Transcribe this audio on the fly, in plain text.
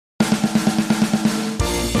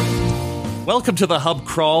Welcome to the Hub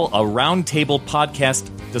Crawl, a roundtable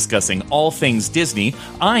podcast discussing all things Disney.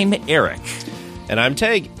 I'm Eric. And I'm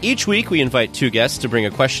Tag. Each week we invite two guests to bring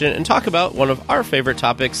a question and talk about one of our favorite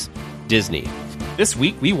topics, Disney. This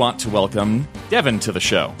week we want to welcome Devin to the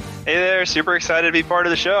show. Hey there, super excited to be part of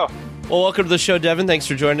the show. Well, welcome to the show, Devin. Thanks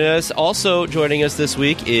for joining us. Also joining us this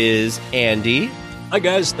week is Andy. Hi,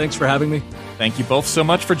 guys. Thanks for having me. Thank you both so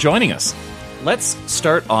much for joining us. Let's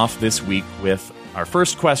start off this week with our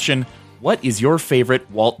first question. What is your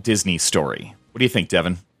favorite Walt Disney story? What do you think,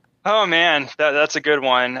 Devin? Oh, man, that's a good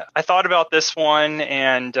one. I thought about this one,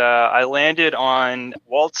 and I landed on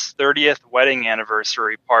Walt's 30th wedding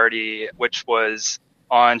anniversary party, which was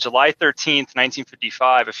on July 13th,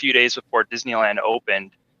 1955, a few days before Disneyland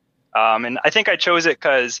opened. And I think I chose it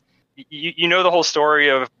because you know the whole story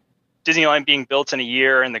of Disneyland being built in a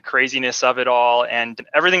year and the craziness of it all. And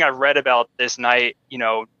everything I've read about this night, you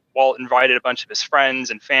know, Walt invited a bunch of his friends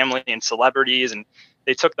and family and celebrities, and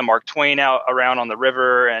they took the Mark Twain out around on the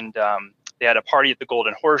river, and they had a party at the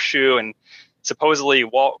Golden Horseshoe. And supposedly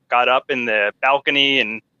Walt got up in the balcony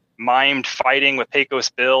and mimed fighting with Pecos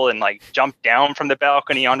Bill and like jumped down from the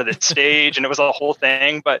balcony onto the stage, and it was a whole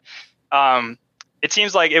thing. But it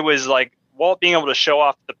seems like it was like Walt being able to show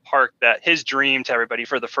off the park, that his dream to everybody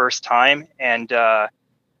for the first time, and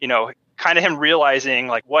you know, kind of him realizing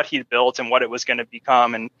like what he'd built and what it was going to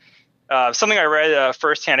become. And something I read a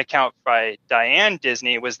firsthand account by Diane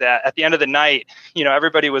Disney was that at the end of the night, you know,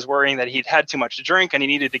 everybody was worrying that he'd had too much to drink and he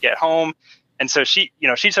needed to get home. And so she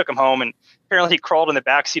took him home, and apparently he crawled in the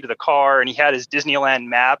backseat of the car, and he had his Disneyland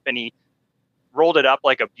map, and he rolled it up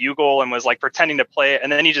like a bugle and was like pretending to play it.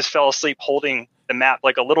 And then he just fell asleep holding the map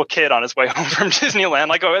like a little kid on his way home from Disneyland.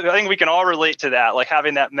 Like, I think we can all relate to that, like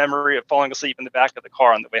having that memory of falling asleep in the back of the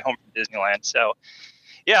car on the way home from Disneyland. So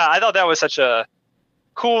yeah, I thought that was such a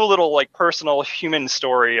cool little like personal human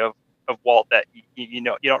story of Walt that you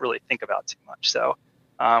know you don't really think about too much. So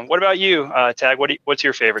what about you, Tag? What's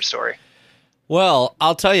your favorite story? Well,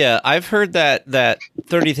 I'll tell you, I've heard that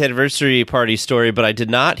 30th anniversary party story, but I did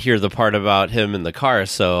not hear the part about him in the car,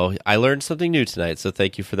 so I learned something new tonight, so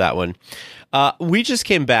thank you for that one. We just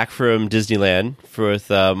came back from Disneyland with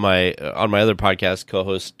on my other podcast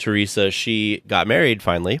co-host, Teresa. She got married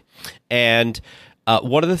finally, and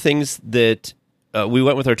one of the things that we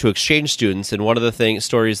went with our two exchange students, and one of the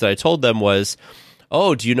stories that I told them was,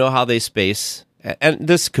 oh, do you know how they space, and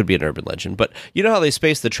this could be an urban legend, but you know how they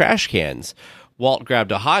space the trash cans? Walt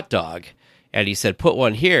grabbed a hot dog, and he said, put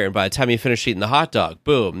one here, and by the time he finished eating the hot dog,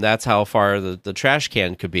 boom, that's how far the trash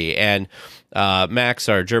can could be. And Max,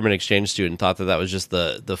 our German exchange student, thought that was just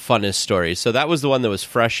the funnest story. So that was the one that was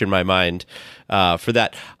fresh in my mind for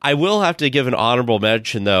that. I will have to give an honorable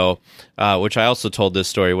mention, though, which I also told this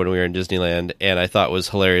story when we were in Disneyland, and I thought was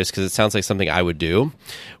hilarious because it sounds like something I would do,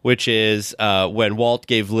 which is when Walt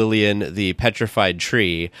gave Lillian the petrified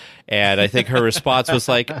tree, and I think her response was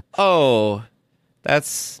like, oh,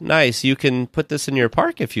 that's nice. You can put this in your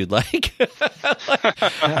park if you'd like.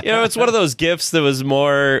 It's one of those gifts that was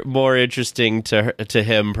more interesting to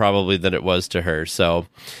him probably than it was to her. So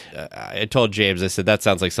I told James, I said, that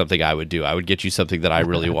sounds like something I would do. I would get you something that I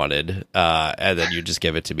really wanted, and then you just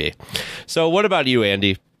give it to me. So what about you,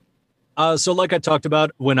 Andy? So like I talked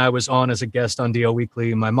about when I was on as a guest on DL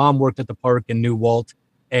Weekly, my mom worked at the park and knew Walt.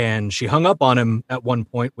 And she hung up on him at one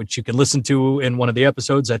point, which you can listen to in one of the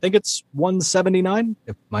episodes. I think it's 179,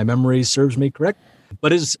 if my memory serves me correct.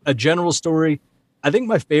 But as a general story, I think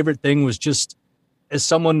my favorite thing was just as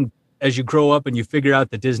you grow up and you figure out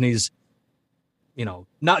that Disney's, you know,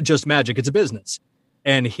 not just magic, it's a business.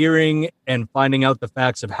 And hearing and finding out the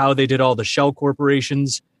facts of how they did all the shell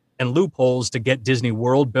corporations and loopholes to get Disney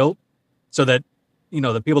World built so that, you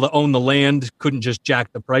know, the people that own the land couldn't just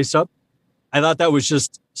jack the price up. I thought that was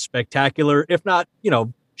just spectacular, if not, you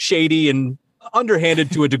know, shady and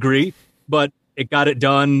underhanded to a degree, but it got it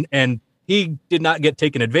done. And he did not get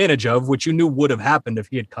taken advantage of, which you knew would have happened if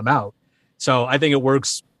he had come out. So I think it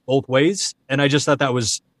works both ways. And I just thought that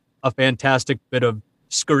was a fantastic bit of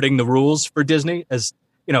skirting the rules for Disney, as,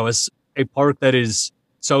 you know, as a park that is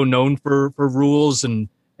so known for rules and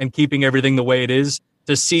keeping everything the way it is.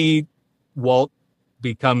 To see Walt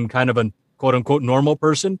become kind of a quote unquote normal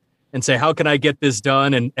person and say, how can I get this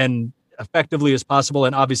done and effectively as possible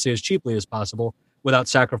and obviously as cheaply as possible without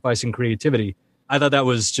sacrificing creativity? I thought that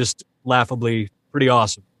was just laughably pretty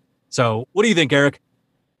awesome. So what do you think, Eric?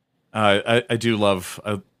 I do love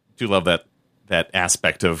that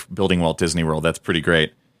aspect of building Walt Disney World. That's pretty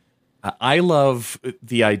great. I love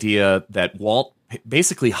the idea that Walt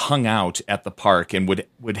basically hung out at the park and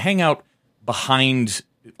would hang out behind,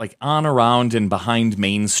 like on around and behind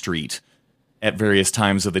Main Street at various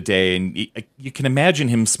times of the day, and you can imagine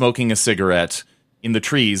him smoking a cigarette in the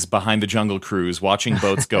trees behind the Jungle Cruise, watching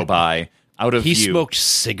boats go by out of He view. smoked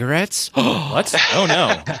cigarettes? What? Oh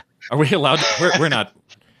no! Are we allowed? We're not.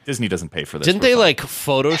 Disney doesn't pay for this. Didn't they like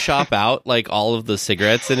Photoshop out like all of the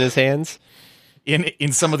cigarettes in his hands?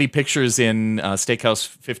 In some of the pictures in Steakhouse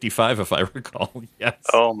 55, if I recall? Yes.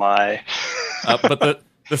 Oh my! But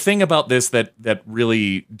the thing about this that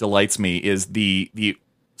really delights me is the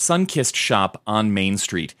Sunkissed shop on Main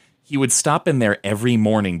Street. He would stop in there every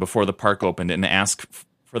morning before the park opened and ask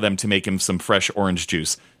for them to make him some fresh orange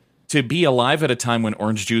juice. To be alive at a time when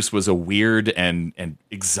orange juice was a weird and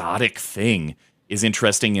exotic thing is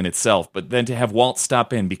interesting in itself. But then to have Walt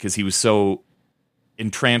stop in because he was so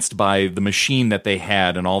entranced by the machine that they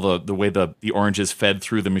had and all the way the oranges fed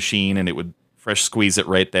through the machine and it would fresh squeeze it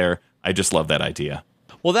right there. I just love that idea.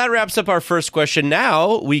 Well, that wraps up our first question.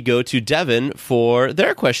 Now we go to Devin for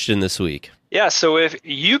their question this week. Yeah, so if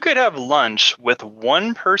you could have lunch with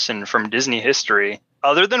one person from Disney history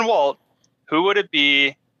other than Walt, who would it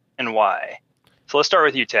be and why? So let's start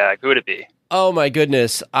with you, Tag. Who would it be? Oh my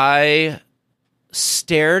goodness. I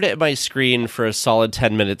stared at my screen for a solid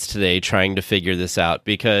 10 minutes today trying to figure this out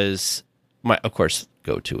because my, of course,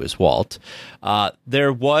 go-to is Walt.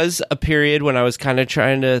 There was a period when I was kind of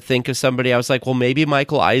trying to think of somebody. I was like, well, maybe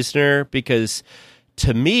Michael Eisner, because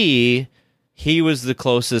to me, he was the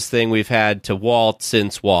closest thing we've had to Walt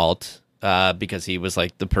since Walt, because he was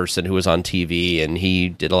like the person who was on TV and he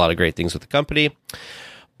did a lot of great things with the company.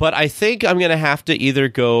 But I think I'm going to have to either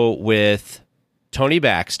go with Tony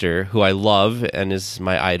Baxter, who I love and is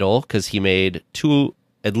my idol because he made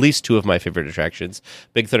at least two of my favorite attractions,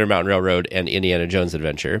 Big Thunder Mountain Railroad and Indiana Jones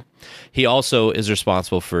Adventure. He also is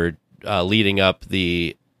responsible for leading up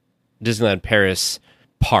the Disneyland Paris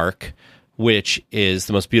park, which is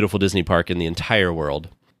the most beautiful Disney park in the entire world.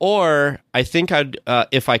 Or I think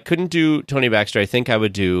if I couldn't do Tony Baxter, I think I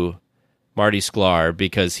would do Marty Sklar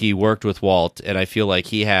because he worked with Walt, and I feel like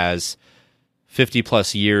he has 50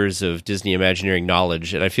 plus years of Disney Imagineering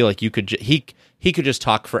knowledge, and I feel like he could just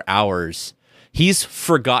talk for hours. He's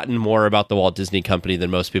forgotten more about the Walt Disney Company than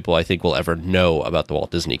most people I think will ever know about the Walt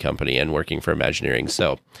Disney Company and working for Imagineering.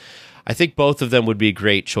 So I think both of them would be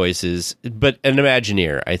great choices, but an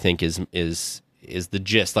Imagineer I think is the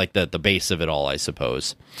gist, like the base of it all, I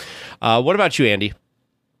suppose. What about you, Andy?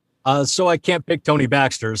 So I can't pick Tony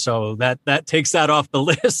Baxter, so that takes that off the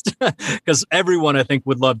list because everyone I think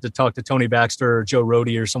would love to talk to Tony Baxter or Joe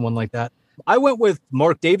Rohde or someone like that. I went with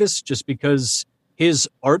Mark Davis just because his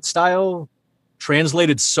art style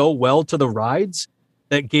translated so well to the rides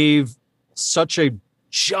that gave such a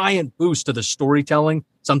giant boost to the storytelling.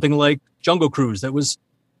 Something like Jungle Cruise that was,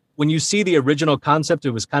 when you see the original concept,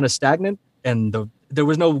 it was kind of stagnant and there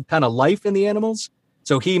was no kind of life in the animals.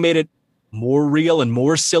 So he made it more real and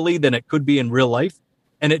more silly than it could be in real life.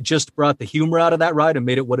 And it just brought the humor out of that ride and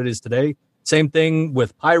made it what it is today. Same thing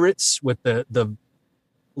with Pirates, with the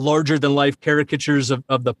larger than life caricatures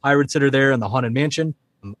of the pirates that are there in the Haunted Mansion.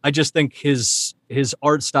 I just think his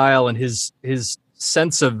art style and his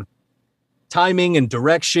sense of timing and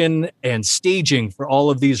direction and staging for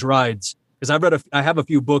all of these rides, because I have a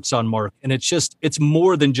few books on Mark, and it's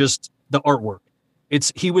more than just the artwork.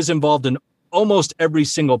 He was involved in almost every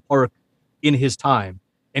single park in his time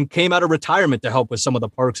and came out of retirement to help with some of the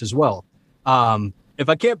parks as well. If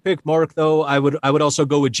I can't pick Mark though, I would also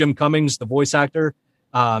go with Jim Cummings, the voice actor,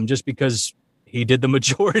 just because he did the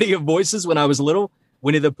majority of voices when I was little.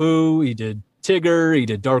 Winnie the Pooh, he did Tigger, he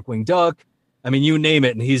did Darkwing Duck. I mean, you name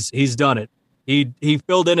it, and he's done it. He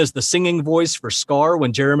filled in as the singing voice for Scar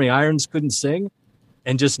when Jeremy Irons couldn't sing,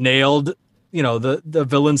 and just nailed, the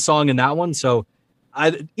villain song in that one. So,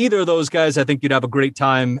 either of those guys, I think you'd have a great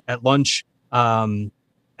time at lunch. And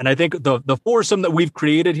I think the foursome that we've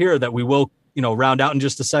created here, that we will, round out in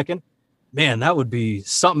just a second, man, that would be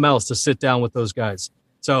something else to sit down with those guys.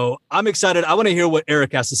 So I'm excited. I want to hear what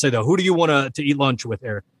Eric has to say, though. Who do you want to eat lunch with,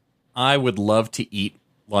 Eric? I would love to eat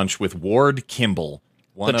lunch with Ward Kimball.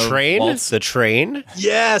 The train?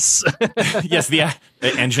 Yes. Yes, the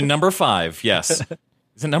engine number 5. Yes.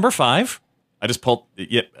 Is it number 5? I just pulled.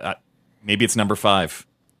 Yeah, maybe it's number 5.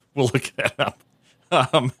 We'll look that up.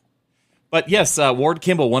 But yes, Ward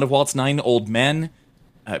Kimball, one of Walt's 9 old men,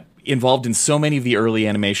 involved in so many of the early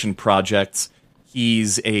animation projects.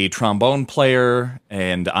 He's a trombone player,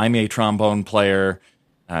 and I'm a trombone player.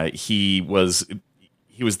 He was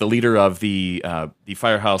the leader of the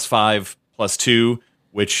Firehouse 5+2,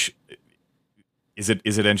 which is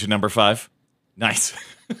it engine number 5? Nice.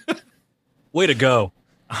 Way to go.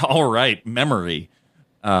 All right, memory.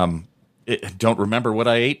 Don't remember what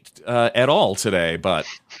I ate at all today, but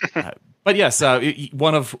But yes,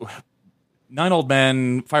 one of 9 Old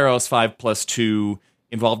Men, Firehouse 5+2,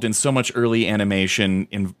 involved in so much early animation,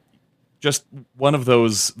 in just one of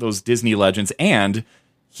those Disney legends, and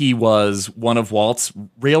he was one of Walt's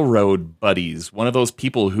railroad buddies, one of those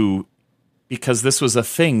people who, because this was a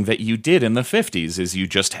thing that you did in the 50s, is you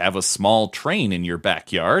just have a small train in your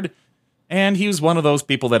backyard, and he was one of those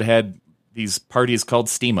people that had these parties called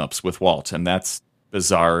steam-ups with Walt, and that's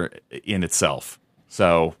bizarre in itself.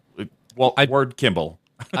 So, Ward Kimball.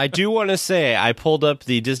 I do want to say, I pulled up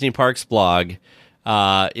the Disney Parks blog.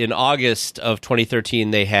 In August of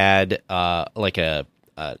 2013, they had like a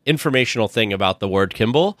informational thing about the Ward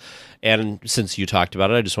Kimball. And since you talked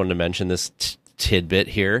about it, I just wanted to mention this tidbit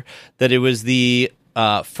here, that it was the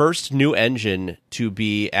first new engine to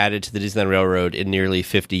be added to the Disneyland Railroad in nearly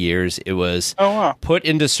 50 years. It was put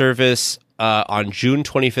into service on June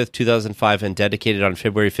 25th, 2005, and dedicated on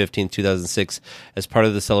February 15th, 2006, as part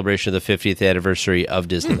of the celebration of the 50th anniversary of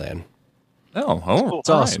Disneyland. That's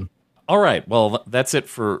awesome. All right. Well, that's it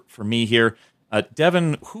for me here.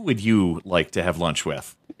 Devin, who would you like to have lunch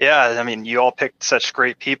with? Yeah, I mean, you all picked such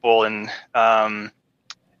great people, and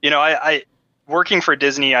I working for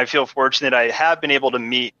Disney, I feel fortunate. I have been able to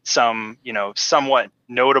meet some, somewhat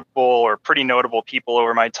notable or pretty notable people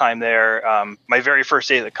over my time there. My very first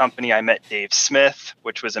day at the company, I met Dave Smith,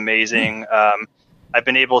 which was amazing. I've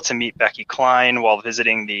been able to meet Becky Klein while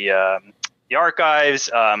visiting the archives.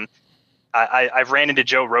 I've ran into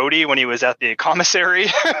Joe Rohde when he was at the commissary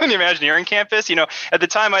on the Imagineering campus. At the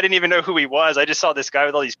time, I didn't even know who he was. I just saw this guy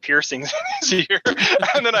with all these piercings in his ear.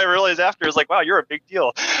 And then I realized after, it's like, wow, you're a big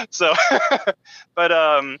deal. So, but,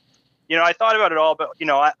 I thought about it all, but,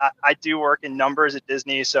 I do work in numbers at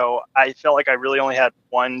Disney. So I felt like I really only had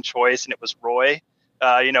one choice, and it was Roy.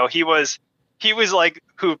 He was like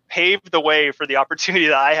who paved the way for the opportunity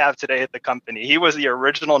that I have today at the company. He was the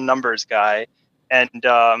original numbers guy. And,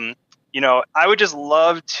 I would just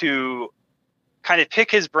love to kind of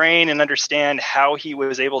pick his brain and understand how he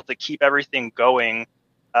was able to keep everything going,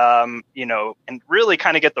 and really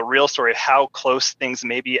kind of get the real story of how close things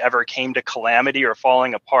maybe ever came to calamity or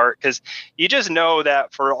falling apart. Because you just know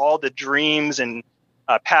that for all the dreams and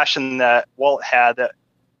passion that Walt had, that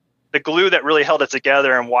the glue that really held it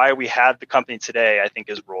together and why we have the company today, I think,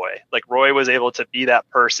 is Roy. Like, Roy was able to be that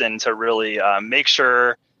person to really make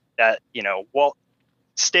sure that, Walt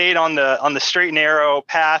stayed on the straight and narrow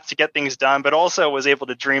path to get things done, but also was able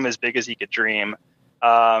to dream as big as he could dream.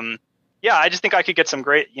 I just think I could get some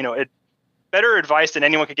great, better advice than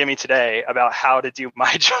anyone could give me today about how to do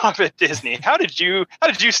my job at Disney. How did you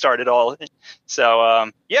start it all? So,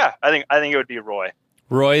 I think it would be Roy.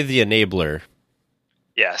 Roy the enabler.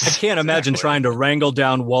 Yes. I can't imagine trying to wrangle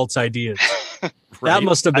down Walt's ideas. Right? That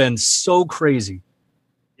must have been so crazy.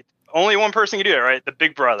 Only one person can do it, right? The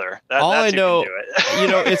big brother. All that's I know, who can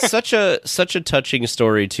do it. it's such a touching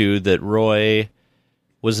story too, that Roy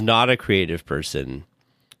was not a creative person,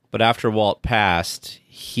 but after Walt passed,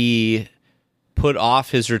 he put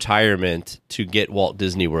off his retirement to get Walt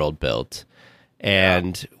Disney World built,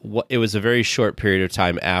 and it was a very short period of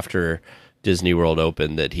time after Disney World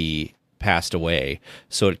opened that he passed away.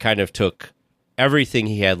 So it kind of took everything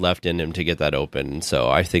he had left in him to get that open. So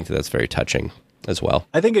I think that's very touching as well.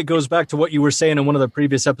 I think it goes back to what you were saying in one of the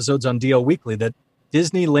previous episodes on DL Weekly, that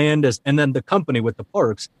Disneyland and then the company with the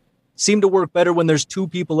parks seem to work better when there's two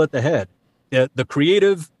people at the head, the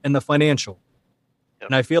creative and the financial. Yep.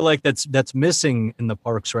 And I feel like that's missing in the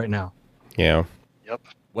parks right now. Yeah. Yep.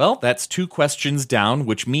 Well, that's 2 questions down,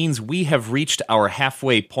 which means we have reached our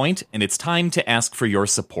halfway point, and it's time to ask for your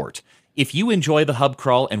support. If you enjoy the Hub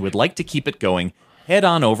Crawl and would like to keep it going, head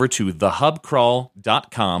on over to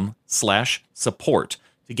thehubcrawl.com/support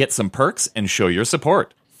to get some perks and show your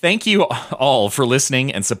support. Thank you all for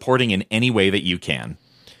listening and supporting in any way that you can.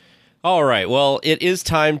 All right. Well, it is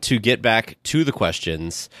time to get back to the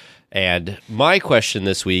questions. And my question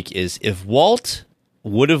this week is, if Walt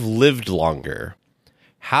would have lived longer,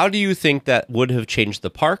 how do you think that would have changed the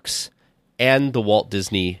parks and the Walt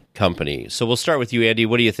Disney Company? So we'll start with you, Andy.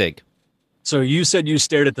 What do you think? So you said you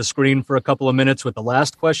stared at the screen for a couple of minutes with the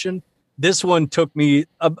last question. This one took me,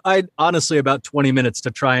 honestly, about 20 minutes to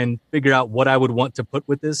try and figure out what I would want to put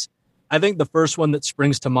with this. I think the first one that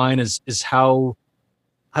springs to mind is how,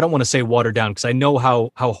 I don't want to say watered down, because I know how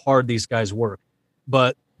hard these guys work,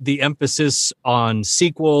 but the emphasis on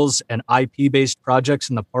sequels and IP-based projects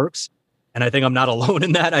in the parks. And I think I'm not alone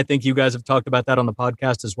in that. I think you guys have talked about that on the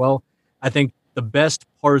podcast as well. I think the best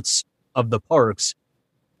parts of the parks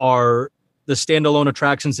are the standalone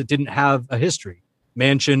attractions that didn't have a history.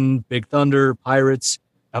 Mansion, Big Thunder, Pirates.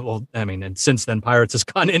 And since then, Pirates has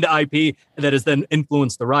gone into IP, and that has then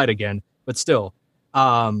influenced the ride again. but still,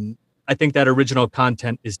 I think that original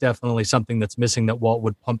content is definitely something that's missing that Walt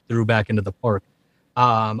would pump through back into the park.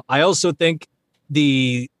 I also think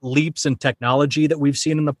the leaps in technology that we've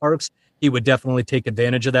seen in the parks, he would definitely take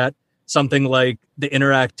advantage of that. Something like the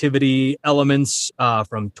interactivity elements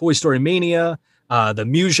from Toy Story Mania, the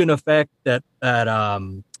Musion effect that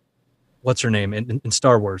what's her name in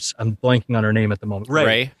Star Wars? I'm blanking on her name at the moment.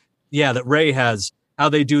 Rey. Yeah, that Rey has. How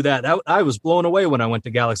they do that. I was blown away when I went to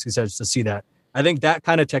Galaxy's Edge to see that. I think that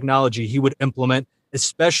kind of technology he would implement,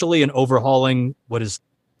 especially in overhauling what is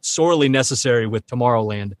sorely necessary with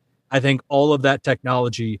Tomorrowland. I think all of that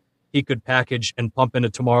technology he could package and pump into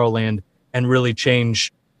Tomorrowland and really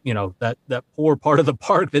change, that poor part of the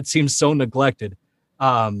park that seems so neglected.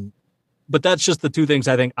 But that's just the two things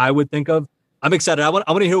I think I would think of. I'm excited. I want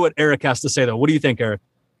to hear what Eric has to say, though. What do you think, Eric?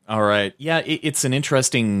 All right. Yeah, it's an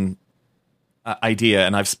interesting idea,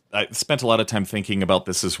 and I've spent a lot of time thinking about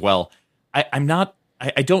this as well. I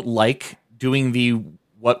don't like doing the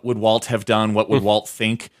what would Walt have done, what would Walt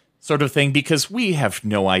think sort of thing, because we have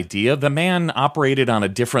no idea. The man operated on a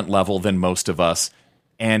different level than most of us,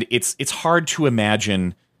 and it's hard to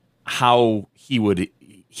imagine how he would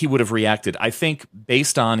have reacted. I think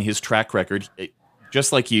based on his track record,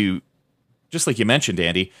 just like you mentioned,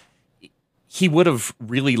 Andy, he would have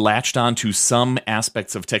really latched on to some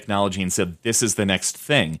aspects of technology and said, this is the next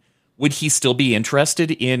thing. Would he still be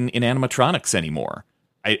interested in animatronics anymore?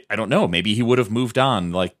 I don't know. Maybe he would have moved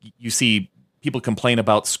on. Like, you see people complain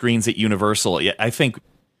about screens at Universal. I think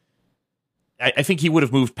he would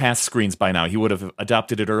have moved past screens by now. He would have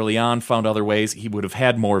adopted it early on, found other ways. He would have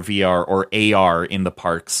had more VR or AR in the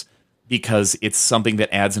parks because it's something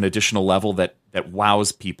that adds an additional level that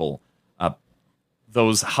wows people.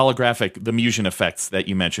 Those holographic, the Musion effects that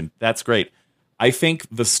you mentioned, that's great. I think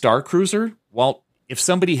the Star Cruiser, Walt, if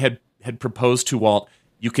somebody had proposed to Walt,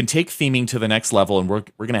 you can take theming to the next level, and we're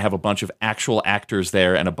going to have a bunch of actual actors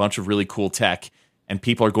there and a bunch of really cool tech, and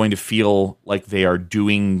people are going to feel like they're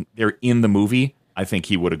in the movie. I think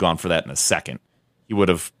he would have gone for that in a second. He would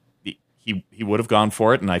have gone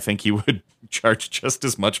for it, and I think he would charge just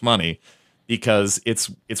as much money because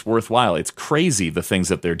it's worthwhile. It's crazy the things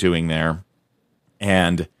that they're doing there.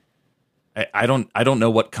 And I don't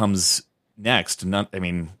know what comes next.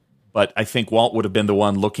 But I think Walt would have been the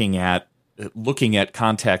one looking at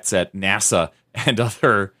contacts at NASA and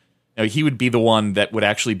other. He would be the one that would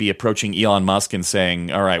actually be approaching Elon Musk and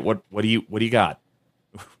saying, "All right, what do you got?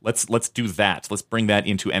 Let's do that. Let's bring that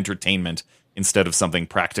into entertainment instead of something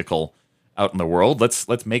practical out in the world.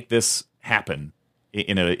 Let's make this happen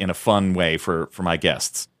in a fun way for my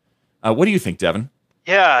guests." What do you think, Devin?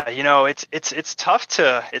 Yeah, it's tough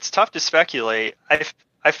to speculate.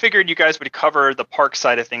 I figured you guys would cover the park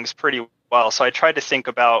side of things pretty well, so I tried to think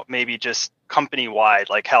about maybe just company wide,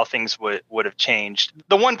 like how things would have changed.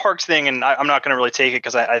 The one parks thing, and I'm not going to really take it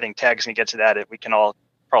because I think Tag's going to get to that. We can all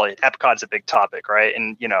probably Epcot's a big topic, right?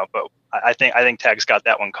 And but I think Tag's got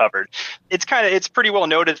that one covered. It's pretty well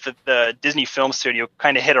noted that the Disney Film Studio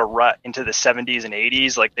kind of hit a rut into the 70s and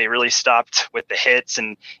 80s. Like, they really stopped with the hits,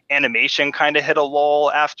 and animation kind of hit a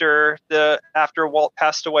lull after Walt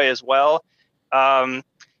passed away as well.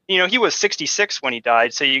 He was 66 when he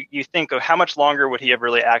died, so you think of how much longer would he have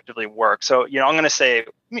really actively worked. So I'm going to say,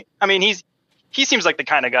 he seems like the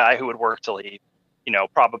kind of guy who would work till he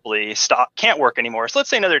probably can't work anymore. So let's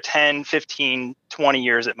say another 10, 15, 20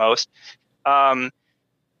 years at most.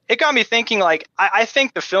 It got me thinking, like, I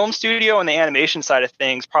think the film studio and the animation side of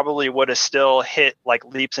things probably would have still hit like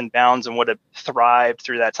leaps and bounds and would have thrived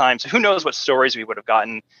through that time. So who knows what stories we would have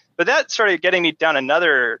gotten. But that started getting me down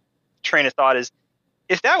another train of thought is,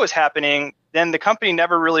 if that was happening, then the company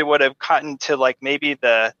never really would have gotten to like maybe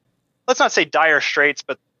let's not say dire straits,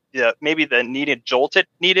 but maybe the needed jolt it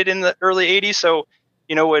needed in the early 80s. So,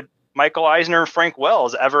 would Michael Eisner and Frank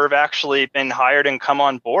Wells ever have actually been hired and come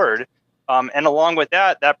on board? And along with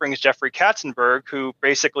that brings Jeffrey Katzenberg, who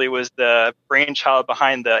basically was the brainchild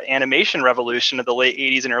behind the animation revolution of the late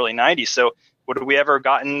 80s and early 90s. So would we ever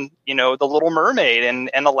gotten, The Little Mermaid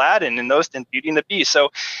and Aladdin and Beauty and the Beast? So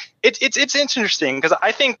it's interesting because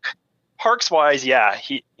I think parks wise, yeah,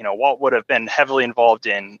 Walt would have been heavily involved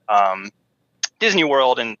in Disney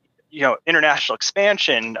World and international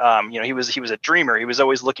expansion. He was a dreamer. He was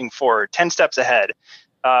always looking forward, 10 steps ahead.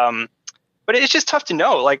 But it's just tough to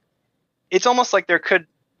know. Like, it's almost like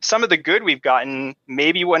some of the good we've gotten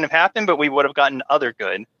maybe wouldn't have happened, but we would have gotten other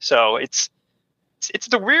good. So it's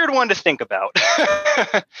the weird one to think about.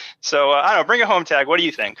 So I don't know, bring it home, Tag. What do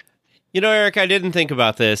you think? Eric, I didn't think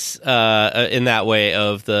about this in that way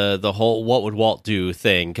of the whole what would Walt do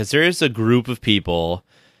thing, because there is a group of people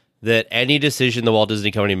that any decision the Walt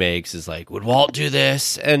Disney Company makes is like, would Walt do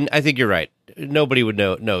this? And I think you're right. Nobody would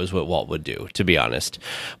knows what Walt would do, to be honest.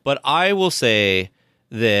 But I will say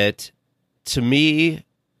that, to me,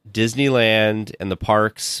 Disneyland and the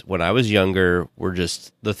parks when I was younger were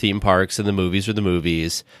just the theme parks, and the movies were the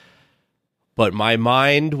movies. But my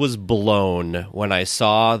mind was blown when I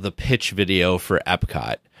saw the pitch video for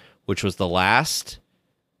Epcot, which was the last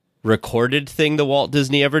recorded thing that Walt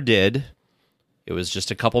Disney ever did. It was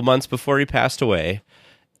just a couple months before he passed away.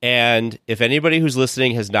 And if anybody who's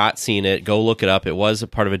listening has not seen it, go look it up. It was a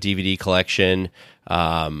part of a DVD collection.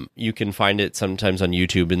 You can find it sometimes on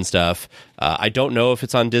YouTube and stuff. I don't know if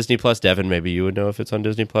it's on Disney Plus. Devin, maybe you would know if it's on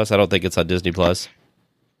Disney Plus. I don't think it's on Disney Plus.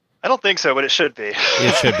 I don't think so, but it should be.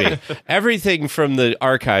 It should be. Everything from the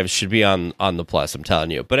archives should be on the Plus, I'm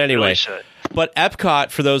telling you. But anyway, Really should. But Epcot,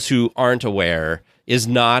 for those who aren't aware, is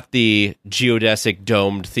not the geodesic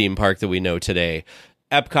domed theme park that we know today.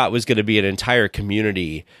 Epcot was going to be an entire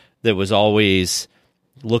community that was always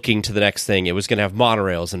looking to the next thing. It was going to have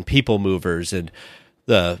monorails and people movers, and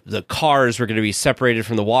the cars were going to be separated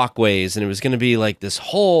from the walkways, and it was going to be like this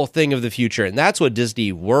whole thing of the future. And that's what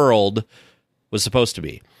Disney World was supposed to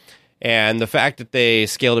be. And the fact that they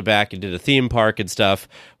scaled it back and did a theme park and stuff,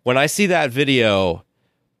 when I see that video,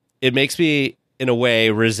 it makes me, in a way,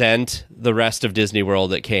 resent the rest of Disney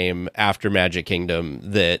World that came after Magic Kingdom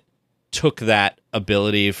that took that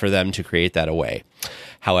ability for them to create that away.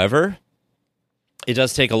 However, it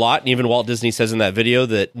does take a lot, and even Walt Disney says in that video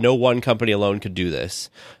that no one company alone could do this,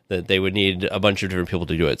 that they would need a bunch of different people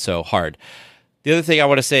to do it. So hard. The other thing I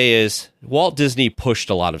want to say is Walt Disney pushed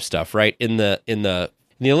a lot of stuff, right? In the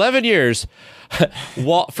 11 years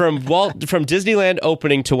from Disneyland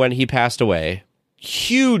opening to when he passed away,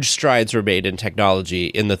 huge strides were made in technology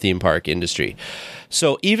in the theme park industry.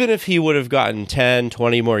 So even if he would have gotten 10,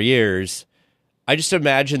 20 more years, I just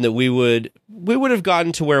imagine that we would have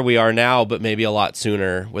gotten to where we are now, but maybe a lot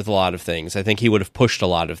sooner with a lot of things. I think he would have pushed a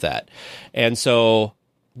lot of that. And so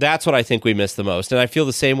that's what I think we miss the most. And I feel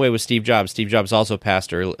the same way with Steve Jobs. Steve Jobs also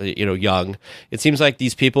passed early, young. It seems like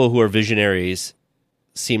these people who are visionaries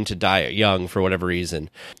seem to die young for whatever reason.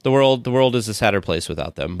 The world is a sadder place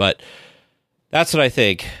without them. But that's what I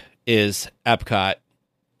think is Epcot.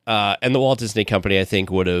 And the Walt Disney Company, I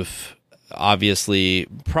think, would have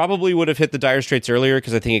probably would have hit the dire straits earlier,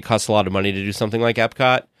 because I think it costs a lot of money to do something like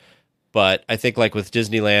Epcot. But I think, like with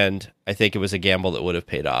Disneyland, I think it was a gamble that would have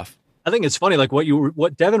paid off. I think it's funny, like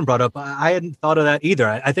what Devin brought up. I hadn't thought of that either.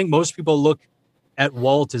 I think most people look at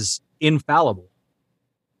Walt as infallible,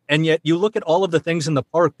 and yet you look at all of the things in the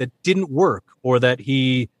park that didn't work, or that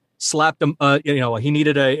he slapped him. He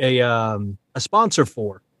needed a sponsor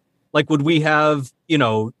for. Like, would we have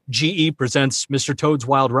GE presents Mr. Toad's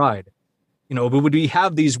Wild Ride? Would we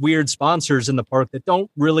have these weird sponsors in the park that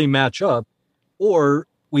don't really match up, or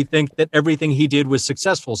we think that everything he did was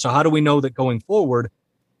successful? So how do we know that going forward,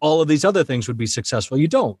 all of these other things would be successful? You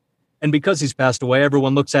don't. And because he's passed away,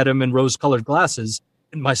 everyone looks at him in rose-colored glasses,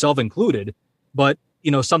 and myself included. But,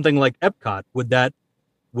 something like Epcot, would that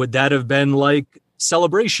have been like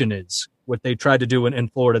Celebration is, what they tried to do in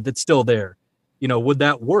Florida that's still there? Would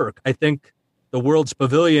that work? I think the World's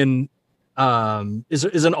Pavilion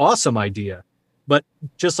is an awesome idea. But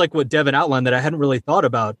just like what Devin outlined that I hadn't really thought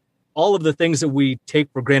about, all of the things that we take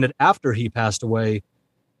for granted after he passed away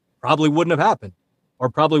probably wouldn't have happened, or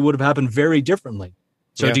probably would have happened very differently.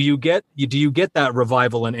 So yeah. Do you get that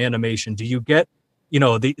revival in animation? Do you get,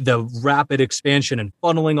 the rapid expansion and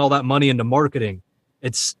funneling all that money into marketing?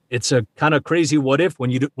 It's a kind of crazy what if when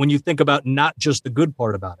you think about not just the good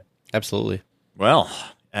part about it. Absolutely. Well,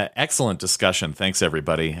 excellent discussion. Thanks,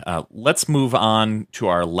 everybody. Let's move on to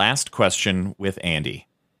our last question with Andy.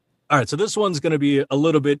 All right, so this one's going to be a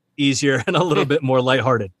little bit easier and a little bit more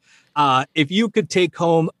lighthearted. If you could take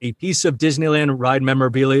home a piece of Disneyland ride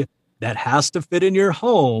memorabilia that has to fit in your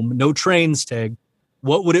home, no trains tag,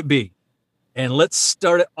 what would it be? And let's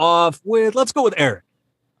start it off let's go with Eric.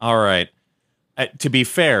 All right. To be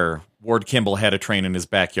fair, Ward Kimball had a train in his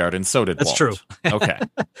backyard, and so did That's Walt. True. Okay.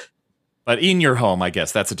 But in your home, I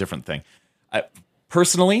guess, that's a different thing.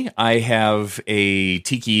 Personally, I have a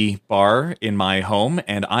tiki bar in my home,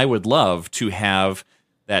 and I would love to have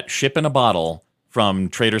that ship in a bottle from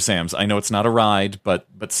Trader Sam's. I know it's not a ride, but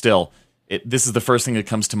still, this is the first thing that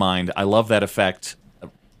comes to mind. I love that effect.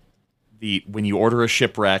 When you order a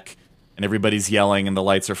shipwreck and everybody's yelling and the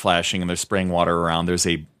lights are flashing and they're spraying water around, there's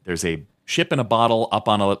a ship in a bottle up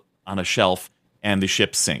on a shelf, and the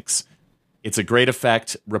ship sinks. It's a great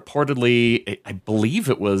effect. Reportedly, I believe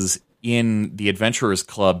it was in the Adventurers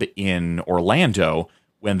Club in Orlando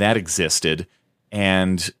when that existed.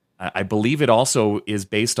 And I believe it also is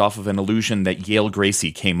based off of an illusion that Yale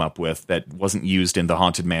Gracie came up with that wasn't used in the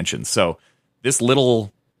Haunted Mansion. So this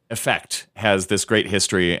little effect has this great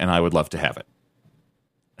history, and I would love to have it.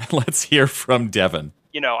 Let's hear from Devin.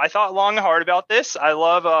 I thought long and hard about this. I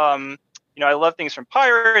love, I love things from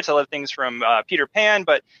Pirates. I love things from Peter Pan,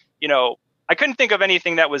 but, I couldn't think of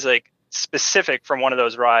anything that was like specific from one of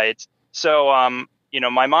those rides. So,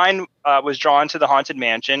 my mind was drawn to the Haunted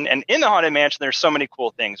Mansion, and in the Haunted Mansion, there's so many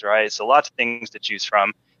cool things, right? So lots of things to choose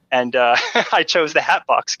from. And I chose the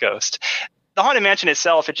Hatbox Ghost. The Haunted Mansion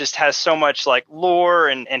itself, it just has so much like lore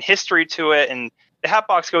and history to it. And the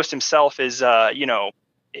Hatbox Ghost himself is,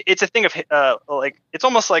 it's a thing of it's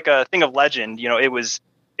almost like a thing of legend. It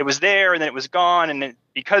was there and then it was gone, and then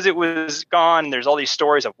because it was gone, there's all these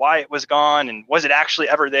stories of why it was gone and was it actually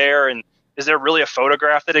ever there, and is there really a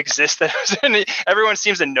photograph that exists that was in it? Everyone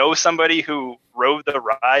seems to know somebody who rode the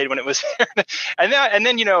ride when it was there. and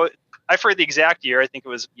then I forget the exact year. I think it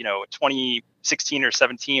was 2016 or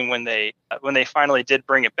 17 when they finally did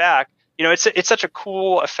bring it back. It's such a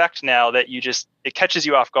cool effect now that it catches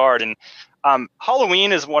you off guard. And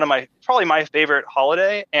Halloween is probably my favorite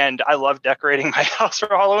holiday, and I love decorating my house for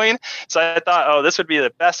Halloween. So I thought, this would be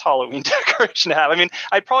the best Halloween decoration to have. I mean,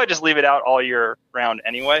 I'd probably just leave it out all year round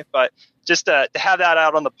anyway, but just to have that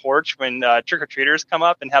out on the porch when trick-or-treaters come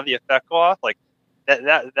up and have the effect go off, like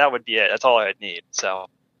that would be it. That's all I'd need. So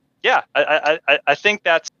yeah, I think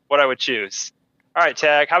that's what I would choose. All right,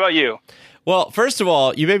 Tag, how about you? Well, first of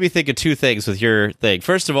all, you made me think of two things with your thing.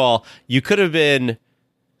 First of all, you could have been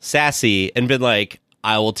sassy and been like,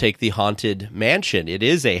 I will take the Haunted Mansion. It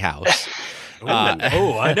is a house.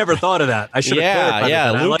 I never thought of that. I should have clarified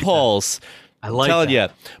that. Loopholes. I like telling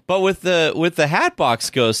that. you. But with the Hatbox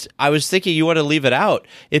Ghost, I was thinking you want to leave it out.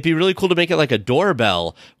 It'd be really cool to make it like a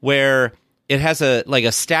doorbell where it has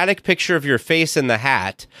a static picture of your face in the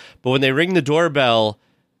hat, but when they ring the doorbell,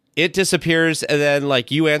 it disappears, and then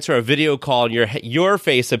you answer a video call, and your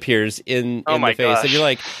face appears in the face, gosh. and you're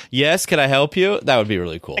like, "Yes, can I help you?" That would be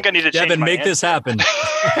really cool. I think I need to change Devin, my make answer. this happen.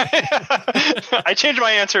 I changed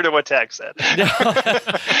my answer to what Tag said.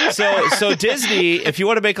 So Disney, if you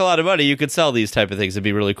want to make a lot of money, you could sell these type of things. It'd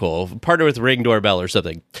be really cool. Partner with Ring Doorbell or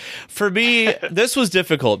something. For me, this was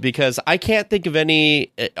difficult because I can't think of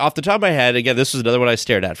any off the top of my head. Again, this was another one I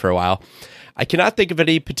stared at for a while. I cannot think of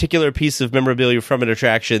any particular piece of memorabilia from an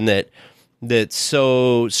attraction that's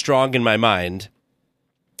so strong in my mind.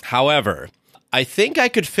 However, I think I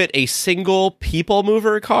could fit a single people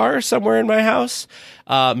mover car somewhere in my house.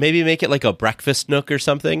 Maybe make it like a breakfast nook or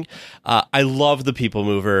something. I love the people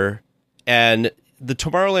mover, and the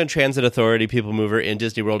Tomorrowland Transit Authority people mover in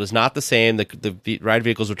Disney World is not the same. The ride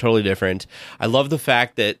vehicles were totally different. I love the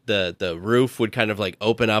fact that the roof would kind of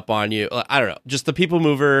open up on you. I don't know. Just the people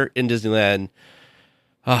mover in Disneyland.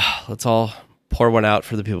 Let's all pour one out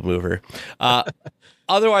for the people mover.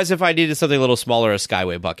 Otherwise, if I needed something a little smaller, a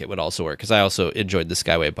Skyway bucket would also work, because I also enjoyed the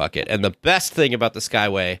Skyway bucket. And the best thing about the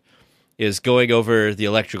Skyway is going over the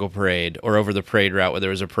electrical parade or over the parade route when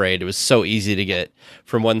there was a parade. It was so easy to get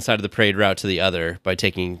from one side of the parade route to the other by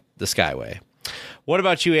taking the Skyway. What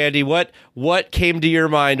about you, Andy? What came to your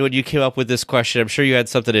mind when you came up with this question? I'm sure you had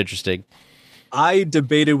something interesting. I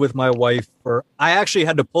debated with my wife I actually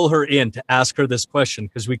had to pull her in to ask her this question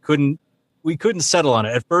because we couldn't settle on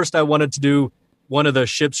it. At first, I wanted to do one of the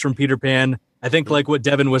ships from Peter Pan. I think like what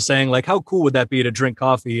Devin was saying, how cool would that be to drink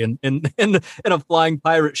coffee in a flying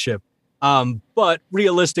pirate ship? But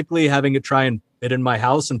realistically, having it try and fit in my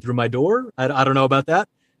house and through my door, I don't know about that.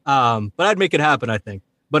 But I'd make it happen, I think.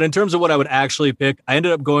 But in terms of what I would actually pick, I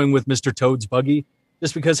ended up going with Mr. Toad's buggy,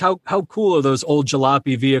 just because how cool are those old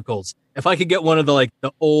jalopy vehicles? If I could get one of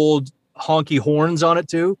the old honky horns on it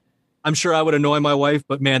too, I'm sure I would annoy my wife,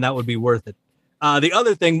 but man, that would be worth it. The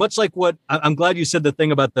other thing, much like what I'm glad you said the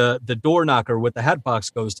thing about the door knocker with the Hatbox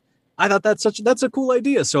Ghost. I thought that's a cool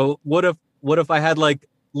idea. So what if I had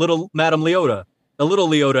little Madame Leota, the little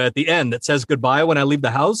Leota at the end that says goodbye when I leave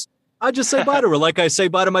the house? I just say bye to her like I say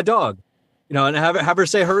bye to my dog, and have her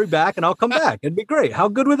say hurry back and I'll come back. It'd be great. How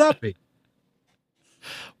good would that be?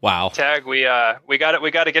 Wow. Tag, we got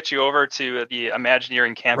to get you over to the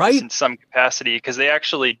Imagineering campus Right? in some capacity, because they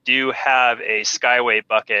actually do have a Skyway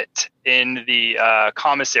bucket in the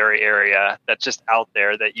commissary area that's just out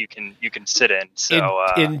there that you can sit in. So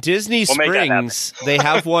in Disney we'll make that Springs, they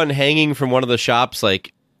have one hanging from one of the shops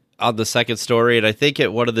on the second story, and I think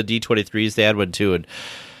at one of the D23s they had one too. And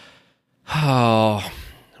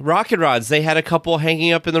Rocket Rods, they had a couple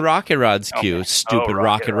hanging up in the Rocket Rods queue. Okay. Stupid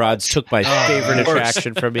Rocket Rods took my favorite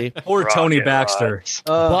attraction from me. Or Tony Rocket Baxter. Rods.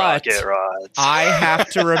 But Rocket Rods. I have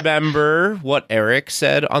to remember what Eric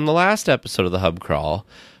said on the last episode of the Hub Crawl,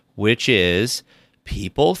 which is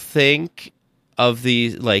people think of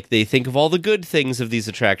they think of all the good things of these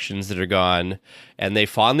attractions that are gone, and they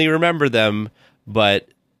fondly remember them, but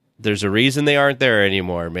there's a reason they aren't there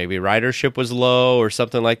anymore. Maybe ridership was low or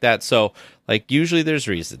something like that. So, usually there's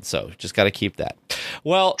reasons. So, just got to keep that.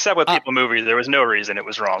 Well, except with People Movie, there was no reason it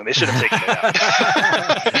was wrong. They should have taken it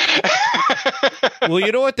out. Well,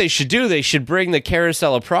 you know what they should do? They should bring the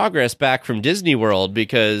Carousel of Progress back from Disney World,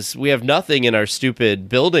 because we have nothing in our stupid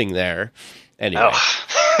building there. Anyway. Oh.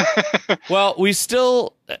 Well, we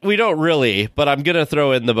don't really, but I'm going to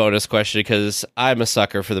throw in the bonus question because I'm a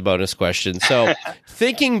sucker for the bonus question. So,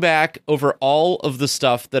 thinking back over all of the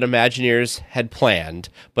stuff that Imagineers had planned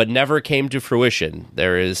but never came to fruition,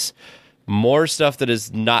 there is more stuff that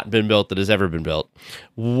has not been built that has ever been built.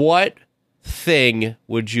 What thing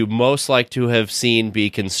would you most like to have seen be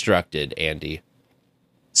constructed, Andy?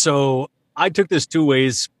 So I took this two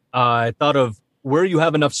ways. I thought of where you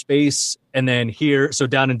have enough space, and then here, so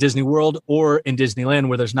down in Disney World or in Disneyland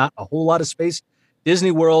where there's not a whole lot of space. Disney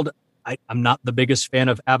World, I'm not the biggest fan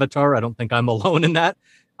of Avatar. I don't think I'm alone in that.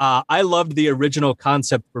 I loved the original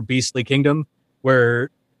concept for Beastly Kingdom, where,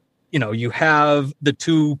 you have the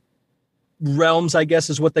two realms, I guess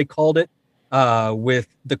is what they called it, with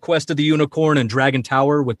the Quest of the Unicorn and Dragon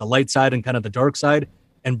Tower, with the light side and kind of the dark side,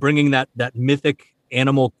 and bringing that mythic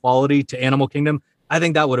animal quality to Animal Kingdom. I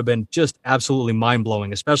think that would have been just absolutely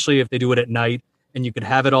mind-blowing, especially if they do it at night and you could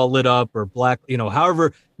have it all lit up or black,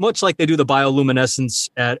 however, much like they do the bioluminescence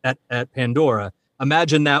at Pandora.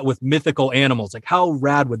 Imagine that with mythical animals. Like, how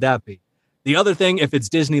rad would that be? The other thing, if it's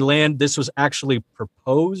Disneyland, this was actually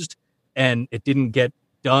proposed and it didn't get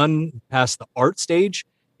done past the art stage,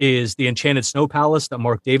 is the Enchanted Snow Palace that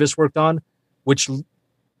Mark Davis worked on, which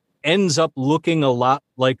ends up looking a lot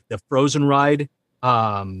like the Frozen ride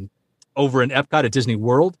over in Epcot at Disney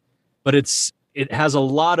World, but it has a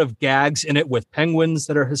lot of gags in it with penguins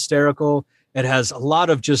that are hysterical. It has a lot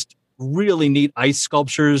of just really neat ice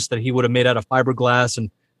sculptures that he would have made out of fiberglass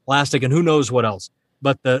and plastic and who knows what else.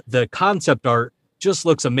 But the concept art just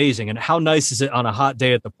looks amazing. And how nice is it on a hot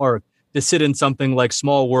day at the park to sit in something like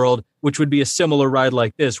Small World, which would be a similar ride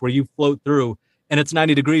like this, where you float through and it's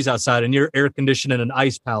 90 degrees outside and you're air conditioned in an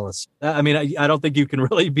ice palace. I mean, I don't think you can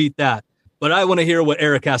really beat that. But I want to hear what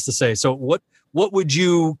Eric has to say. So what would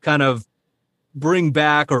you kind of bring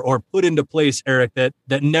back or put into place, Eric, that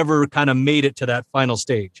never kind of made it to that final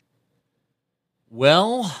stage?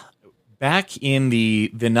 Well, back in the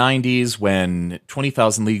 90s when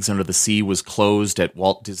 20,000 Leagues Under the Sea was closed at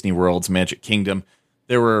Walt Disney World's Magic Kingdom,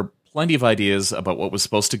 there were plenty of ideas about what was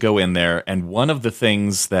supposed to go in there. And one of the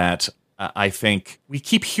things that I think we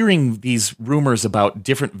keep hearing these rumors about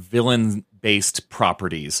different villain-based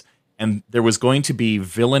properties. And there was going to be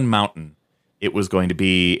Villain Mountain. It was going to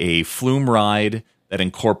be a flume ride that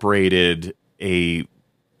incorporated a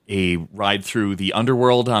ride through the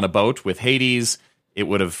underworld on a boat with Hades. It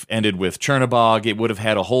would have ended with Chernabog. It would have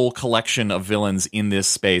had a whole collection of villains in this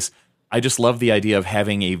space. I just love the idea of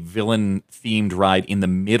having a villain-themed ride in the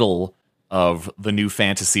middle of the new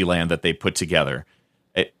Fantasyland that they put together.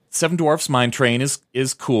 Seven Dwarfs Mine Train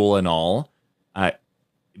is cool and all.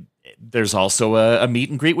 There's also a meet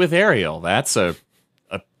and greet with Ariel. That's a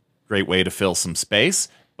great way to fill some space.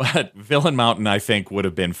 But Villain Mountain, I think, would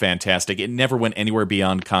have been fantastic. It never went anywhere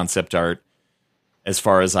beyond concept art, as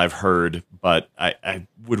far as I've heard. But I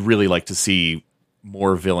would really like to see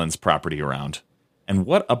more Villains property around. And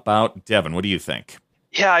what about Devin? What do you think?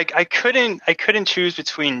 Yeah, I couldn't choose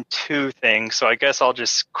between two things, so I guess I'll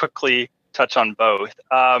just quickly touch on both.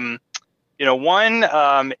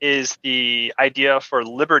 One is the idea for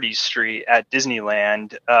Liberty Street at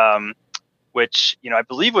Disneyland, which, I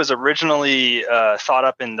believe was originally thought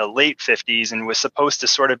up in the late 50s and was supposed to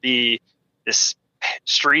sort of be this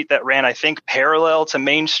street that ran, I think, parallel to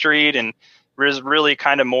Main Street and was really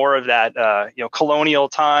kind of more of that, colonial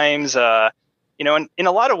times. In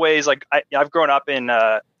a lot of ways, like I've grown up in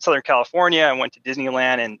Southern California. I went to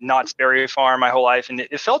Disneyland and Knott's Berry Farm my whole life, and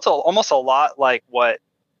it felt almost a lot like what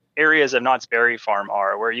areas of Knott's Berry Farm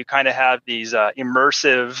are, where you kind of have these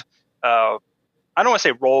immersive, I don't want to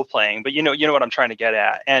say role playing, but you know what I'm trying to get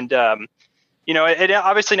at. And it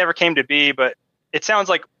obviously never came to be, but it sounds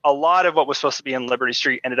like a lot of what was supposed to be in Liberty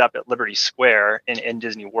Street ended up at Liberty Square in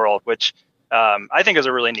Disney World, which I think is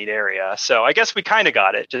a really neat area. So I guess we kind of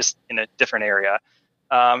got it, just in a different area.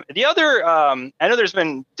 The other, I know there's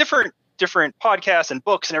been different podcasts and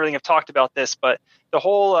books and everything have talked about this, but the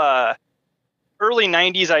whole early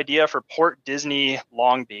 90s idea for Port Disney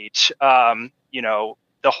Long Beach, the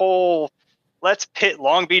whole let's pit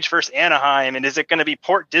Long Beach versus Anaheim, and is it going to be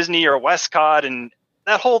Port Disney or Westcott? And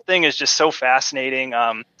that whole thing is just so fascinating.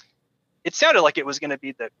 it sounded like it was going to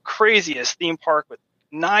be the craziest theme park with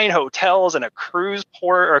 9 hotels and a cruise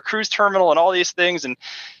port or a cruise terminal and all these things. And,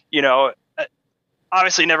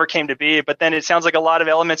 obviously never came to be, but then it sounds like a lot of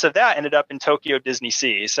elements of that ended up in Tokyo Disney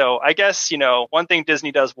Sea. So I guess, one thing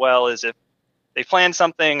Disney does well is if they plan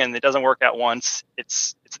something and it doesn't work out once,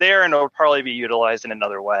 it's there and it'll probably be utilized in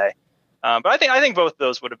another way. But I think both of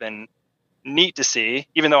those would have been neat to see,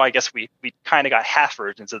 even though I guess we kind of got half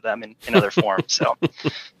versions of them in other forms. So,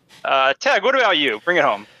 Tag, what about you? Bring it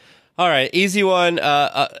home. All right, easy one.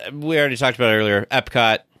 We already talked about it earlier.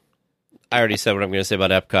 Epcot. I already said what I'm going to say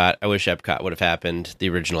about Epcot. I wish Epcot would have happened, the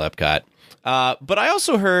original Epcot. But I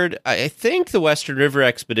also heard, I think the Western River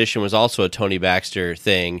Expedition was also a Tony Baxter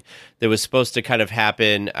thing that was supposed to kind of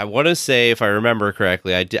happen. I want to say, if I remember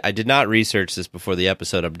correctly, I did not research this before the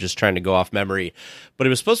episode. I'm just trying to go off memory. But it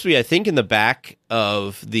was supposed to be, I think, in the back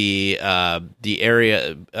of the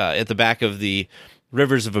area, at the back of the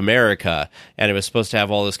Rivers of America. And it was supposed to have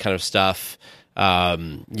all this kind of stuff,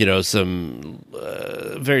 some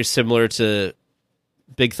very similar to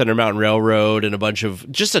Big Thunder Mountain Railroad and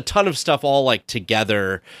just a ton of stuff all like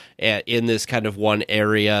together in this kind of one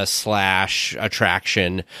area /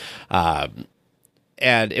 attraction. And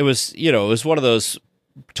it was one of those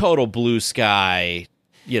total blue sky,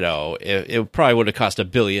 it probably would have cost $1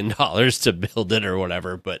 billion to build it or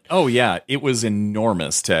whatever, but. Oh yeah. It was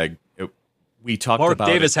enormous, Tag. We talked Mark about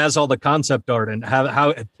Davis has all the concept art and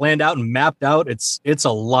how it planned out and mapped out. It's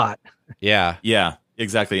a lot. Yeah. Yeah,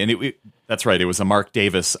 exactly. And that's right. It was a Mark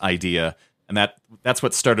Davis idea. And that's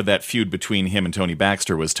what started that feud between him and Tony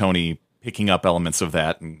Baxter, was Tony picking up elements of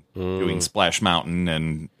that and doing Splash Mountain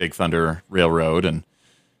and Big Thunder Railroad. And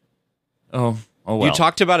oh well. You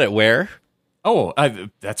talked about it where? Oh,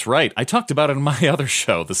 that's right. I talked about it in my other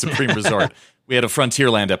show, The Supreme Resort. We had a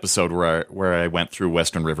Frontierland episode where I went through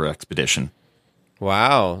Western River Expedition.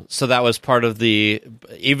 Wow. So that was part of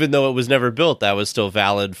even though it was never built, that was still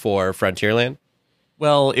valid for Frontierland?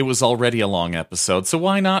 Well, it was already a long episode, so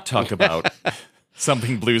why not talk about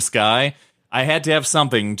something blue sky? I had to have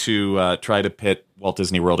something to try to pit Walt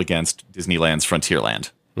Disney World against Disneyland's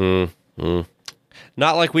Frontierland.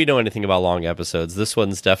 Not like we know anything about long episodes. This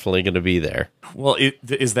one's definitely going to be there. Well,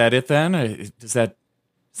 is that it then? Does that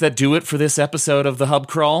do it for this episode of The Hub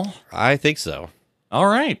Crawl? I think so. All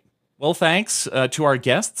right. Well, thanks to our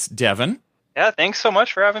guests, Devin. Yeah, thanks so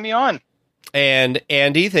much for having me on. And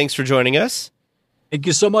Andy, thanks for joining us. Thank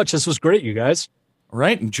you so much. This was great, you guys. All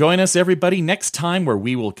right, and join us, everybody, next time where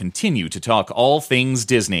we will continue to talk all things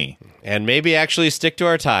Disney. And maybe actually stick to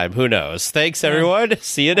our time. Who knows? Thanks, everyone.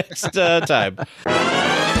 See you next time.